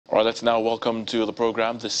All right, let's now welcome to the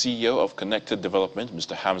program the CEO of Connected Development,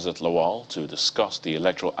 Mr. Hamzat Lawal, to discuss the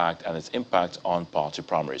Electoral Act and its impact on party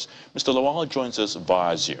primaries. Mr. Lawal joins us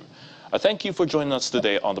via Zoom. Thank you for joining us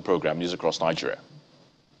today on the program News Across Nigeria.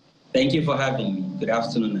 Thank you for having me. Good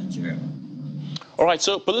afternoon, Nigeria. All right,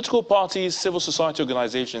 so political parties, civil society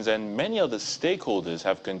organizations, and many other stakeholders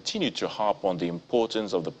have continued to harp on the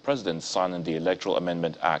importance of the president signing the Electoral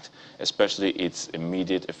Amendment Act, especially its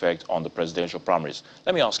immediate effect on the presidential primaries.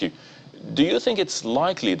 Let me ask you, do you think it's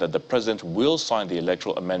likely that the president will sign the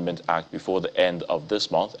Electoral Amendment Act before the end of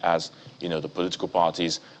this month, as, you know, the political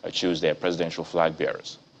parties choose their presidential flag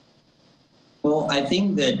bearers? Well, I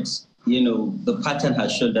think that, the pattern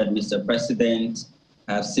has shown that Mr. President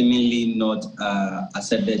have seemingly not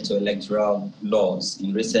acceded to electoral laws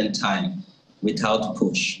in recent time without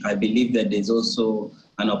push. I believe that there's also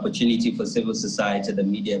an opportunity for civil society, the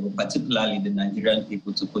media, but particularly the Nigerian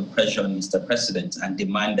people, to put pressure on Mr. President and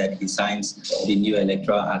demand that he signs the new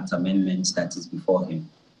Electoral Act amendments that is before him.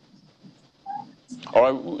 All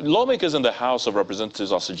right, lawmakers in the House of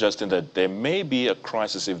Representatives are suggesting that there may be a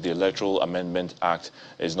crisis if the Electoral Amendment Act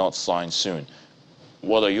is not signed soon.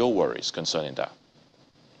 What are your worries concerning that?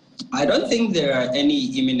 I don't think there are any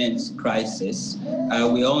imminent crisis.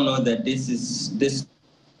 We all know that the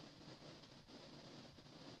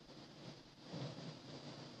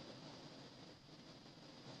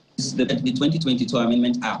 2022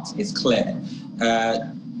 Amendment Act is clear.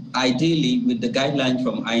 Ideally, with the guideline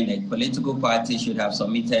from INEC, political parties should have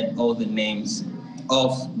submitted all the names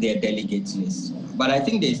of their delegates list. But I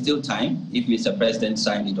think there's still time if Mr. President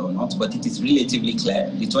signed it or not, but it is relatively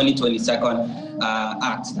clear. The 2022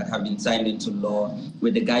 acts that have been signed into law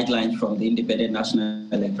with the guidelines from the Independent National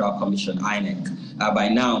Electoral Commission, INEC, by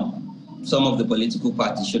now, some of the political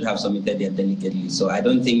parties should have submitted their delegate list. So I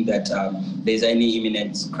don't think that there's any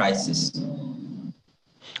imminent crisis.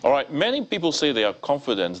 All right, many people say they are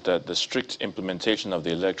confident that the strict implementation of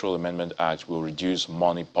the Electoral Amendment Act will reduce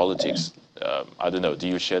money politics. I don't know, do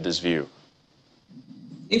you share this view?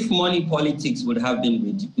 If money politics would have been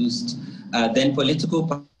reduced, then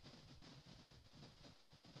political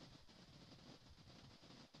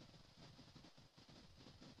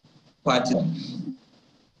parties,